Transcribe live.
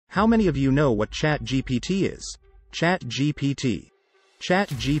How many of you know what ChatGPT is? ChatGPT.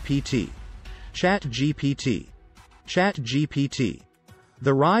 ChatGPT. ChatGPT. ChatGPT.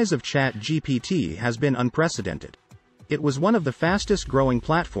 The rise of ChatGPT has been unprecedented. It was one of the fastest growing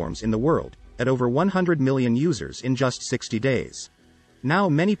platforms in the world, at over 100 million users in just 60 days. Now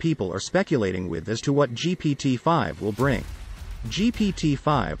many people are speculating with as to what GPT-5 will bring.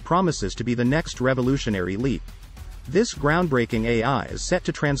 GPT-5 promises to be the next revolutionary leap. This groundbreaking AI is set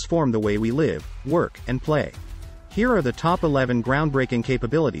to transform the way we live, work, and play. Here are the top 11 groundbreaking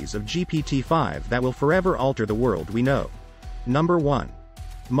capabilities of GPT-5 that will forever alter the world we know. Number 1.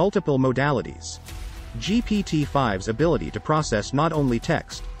 Multiple modalities. GPT-5's ability to process not only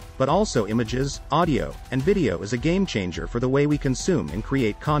text, but also images, audio, and video is a game-changer for the way we consume and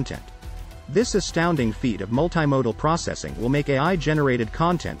create content. This astounding feat of multimodal processing will make AI-generated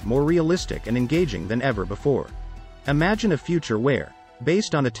content more realistic and engaging than ever before. Imagine a future where,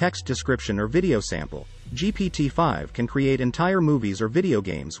 based on a text description or video sample, GPT-5 can create entire movies or video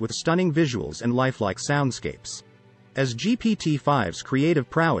games with stunning visuals and lifelike soundscapes. As GPT-5's creative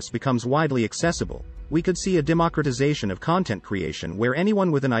prowess becomes widely accessible, we could see a democratization of content creation where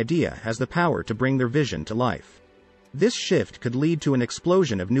anyone with an idea has the power to bring their vision to life. This shift could lead to an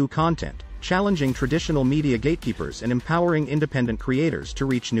explosion of new content, challenging traditional media gatekeepers and empowering independent creators to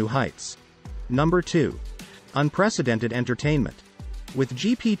reach new heights. Number 2. Unprecedented entertainment. With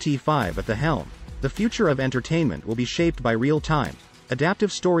GPT-5 at the helm, the future of entertainment will be shaped by real-time, adaptive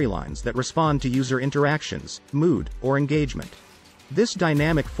storylines that respond to user interactions, mood, or engagement. This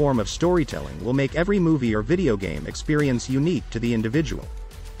dynamic form of storytelling will make every movie or video game experience unique to the individual.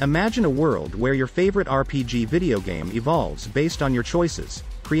 Imagine a world where your favorite RPG video game evolves based on your choices,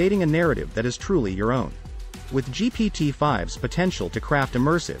 creating a narrative that is truly your own. With GPT-5's potential to craft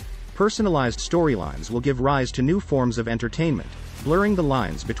immersive, personalized storylines will give rise to new forms of entertainment, blurring the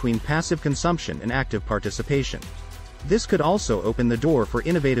lines between passive consumption and active participation. This could also open the door for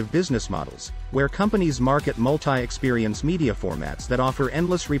innovative business models, where companies market multi-experience media formats that offer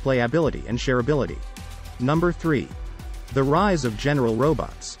endless replayability and shareability. Number 3. The rise of general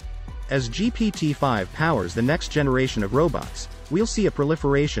robots. As GPT-5 powers the next generation of robots, we'll see a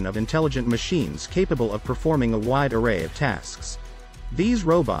proliferation of intelligent machines capable of performing a wide array of tasks. These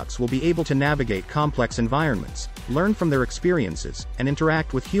robots will be able to navigate complex environments, learn from their experiences, and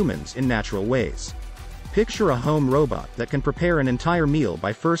interact with humans in natural ways. Picture a home robot that can prepare an entire meal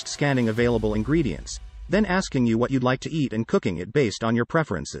by first scanning available ingredients, then asking you what you'd like to eat and cooking it based on your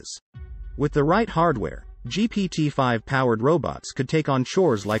preferences. With the right hardware, GPT-5-powered robots could take on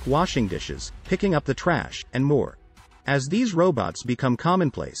chores like washing dishes, picking up the trash, and more. As these robots become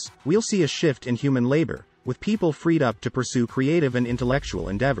commonplace, we'll see a shift in human labor, with people freed up to pursue creative and intellectual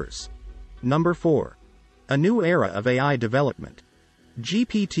endeavors. Number 4. A new era of AI development.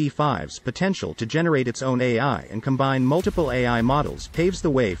 GPT-5's potential to generate its own AI and combine multiple AI models paves the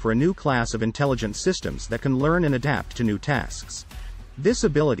way for a new class of intelligent systems that can learn and adapt to new tasks. This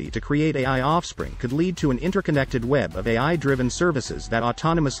ability to create AI offspring could lead to an interconnected web of AI-driven services that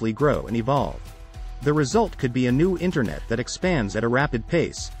autonomously grow and evolve. The result could be a new internet that expands at a rapid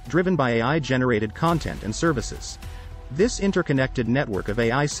pace, driven by AI-generated content and services. This interconnected network of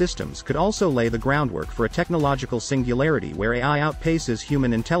AI systems could also lay the groundwork for a technological singularity where AI outpaces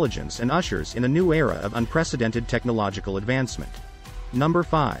human intelligence and ushers in a new era of unprecedented technological advancement. Number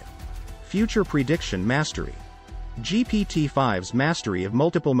 5. Future prediction mastery. GPT-5's mastery of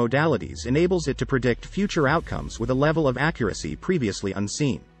multiple modalities enables it to predict future outcomes with a level of accuracy previously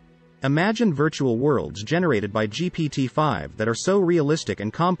unseen. Imagine virtual worlds generated by GPT-5 that are so realistic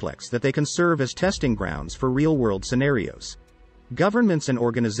and complex that they can serve as testing grounds for real-world scenarios. Governments and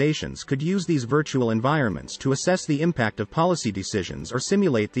organizations could use these virtual environments to assess the impact of policy decisions or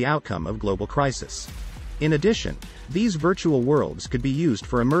simulate the outcome of global crisis. In addition, these virtual worlds could be used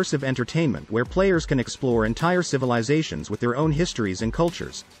for immersive entertainment where players can explore entire civilizations with their own histories and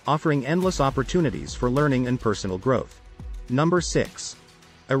cultures, offering endless opportunities for learning and personal growth. Number 6.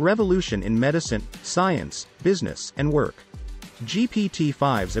 A revolution in medicine, science, business, and work.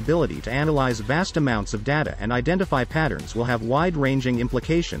 GPT-5's ability to analyze vast amounts of data and identify patterns will have wide-ranging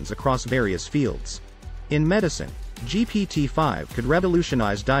implications across various fields. In medicine, GPT-5 could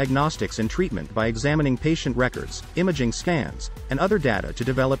revolutionize diagnostics and treatment by examining patient records, imaging scans, and other data to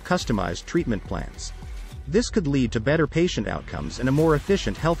develop customized treatment plans. This could lead to better patient outcomes and a more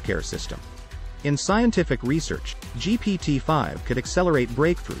efficient healthcare system. In scientific research, GPT-5 could accelerate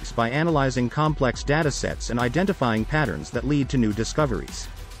breakthroughs by analyzing complex datasets and identifying patterns that lead to new discoveries.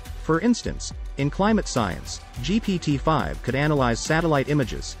 For instance, In climate science, GPT-5 could analyze satellite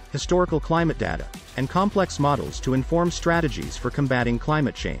images, historical climate data, and complex models to inform strategies for combating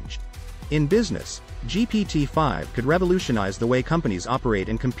climate change. In business, GPT-5 could revolutionize the way companies operate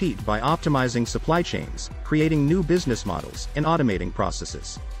and compete by optimizing supply chains, creating new business models, and automating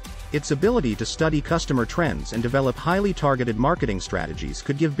processes. Its ability to study customer trends and develop highly targeted marketing strategies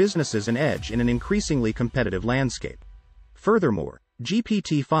could give businesses an edge in an increasingly competitive landscape. Furthermore,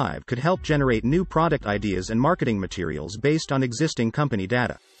 GPT-5 could help generate new product ideas and marketing materials based on existing company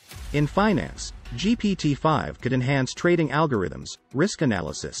data. In finance, GPT-5 could enhance trading algorithms, risk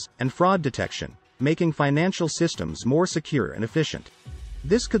analysis, and fraud detection, making financial systems more secure and efficient.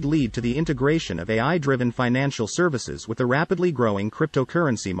 This could lead to the integration of AI-driven financial services with the rapidly growing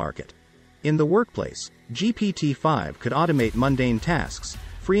cryptocurrency market. In the workplace, GPT-5 could automate mundane tasks,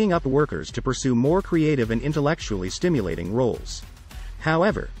 freeing up workers to pursue more creative and intellectually stimulating roles.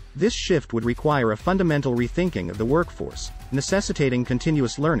 However, this shift would require a fundamental rethinking of the workforce, necessitating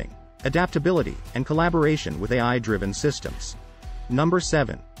continuous learning, adaptability, and collaboration with AI-driven systems. Number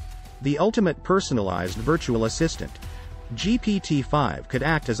 7. The ultimate personalized virtual assistant. GPT-5 could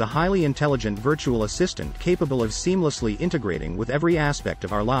act as a highly intelligent virtual assistant capable of seamlessly integrating with every aspect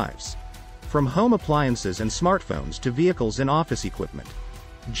of our lives. From home appliances and smartphones to vehicles and office equipment.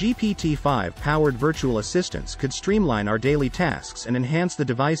 GPT-5-powered virtual assistants could streamline our daily tasks and enhance the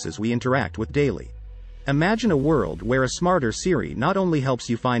devices we interact with daily. Imagine a world where a smarter Siri not only helps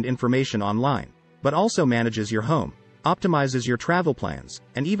you find information online, but also manages your home, optimizes your travel plans,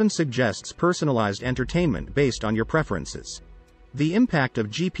 and even suggests personalized entertainment based on your preferences. The impact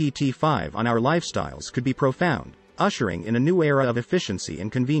of GPT-5 on our lifestyles could be profound, ushering in a new era of efficiency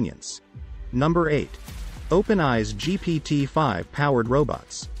and convenience. Number 8. OpenAI's GPT-5-powered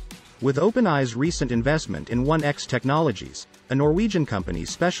robots. With OpenAI's recent investment in 1X Technologies, a Norwegian company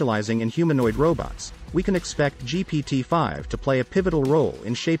specializing in humanoid robots, we can expect GPT-5 to play a pivotal role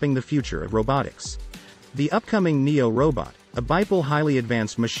in shaping the future of robotics. The upcoming Neo robot, a bipole highly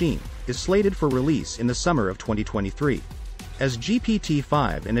advanced machine, is slated for release in the summer of 2023. As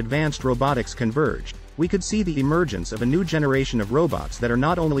GPT-5 and advanced robotics converge, we could see the emergence of a new generation of robots that are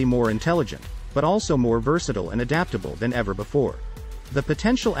not only more intelligent, but also more versatile and adaptable than ever before. The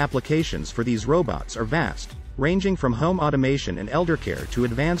potential applications for these robots are vast, ranging from home automation and elder care to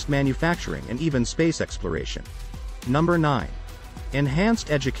advanced manufacturing and even space exploration. Number 9.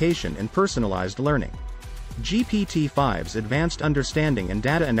 Enhanced education and personalized learning. GPT-5's advanced understanding and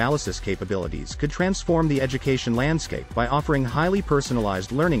data analysis capabilities could transform the education landscape by offering highly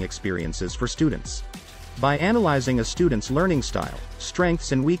personalized learning experiences for students. By analyzing a student's learning style,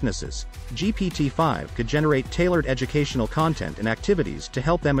 strengths and weaknesses, GPT-5 could generate tailored educational content and activities to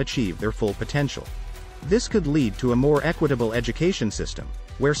help them achieve their full potential. This could lead to a more equitable education system,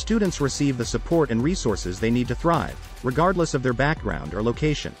 where students receive the support and resources they need to thrive, regardless of their background or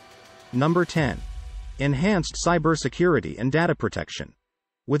location. Number 10. Enhanced cybersecurity and data protection.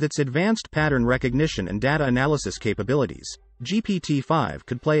 With its advanced pattern recognition and data analysis capabilities, GPT-5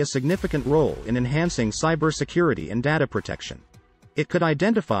 could play a significant role in enhancing cybersecurity and data protection. It could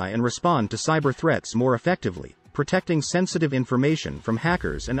identify and respond to cyber threats more effectively, protecting sensitive information from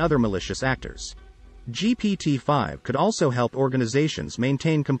hackers and other malicious actors. GPT-5 could also help organizations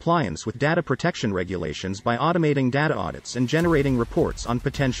maintain compliance with data protection regulations by automating data audits and generating reports on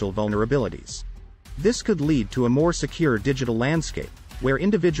potential vulnerabilities. This could lead to a more secure digital landscape, where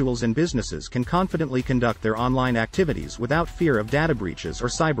individuals and businesses can confidently conduct their online activities without fear of data breaches or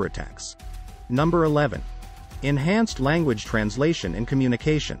cyber attacks. Number 11. Enhanced language translation and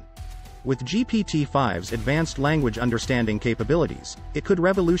communication. With GPT-5's advanced language understanding capabilities, it could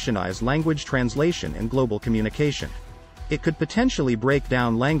revolutionize language translation and global communication. It could potentially break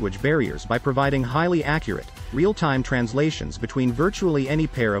down language barriers by providing highly accurate, real-time translations between virtually any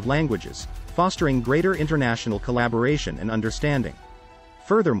pair of languages, fostering greater international collaboration and understanding.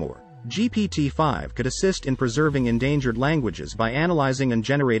 Furthermore, GPT-5 could assist in preserving endangered languages by analyzing and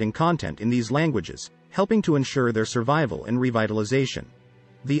generating content in these languages, helping to ensure their survival and revitalization.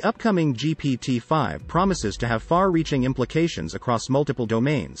 The upcoming GPT-5 promises to have far-reaching implications across multiple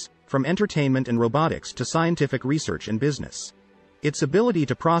domains, from entertainment and robotics to scientific research and business. Its ability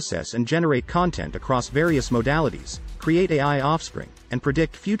to process and generate content across various modalities, create AI offspring, and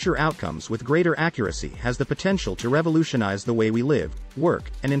predict future outcomes with greater accuracy has the potential to revolutionize the way we live,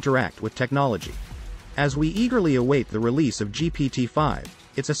 work, and interact with technology. As we eagerly await the release of GPT-5,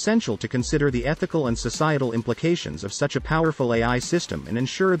 it's essential to consider the ethical and societal implications of such a powerful AI system and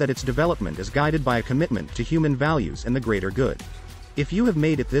ensure that its development is guided by a commitment to human values and the greater good. If you have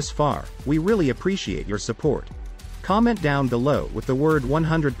made it this far, we really appreciate your support. Comment down below with the word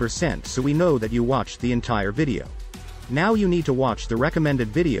 100% so we know that you watched the entire video. Now you need to watch the recommended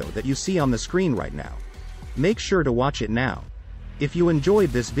video that you see on the screen right now. Make sure to watch it now. If you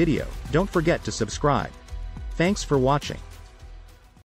enjoyed this video, don't forget to subscribe. Thanks for watching.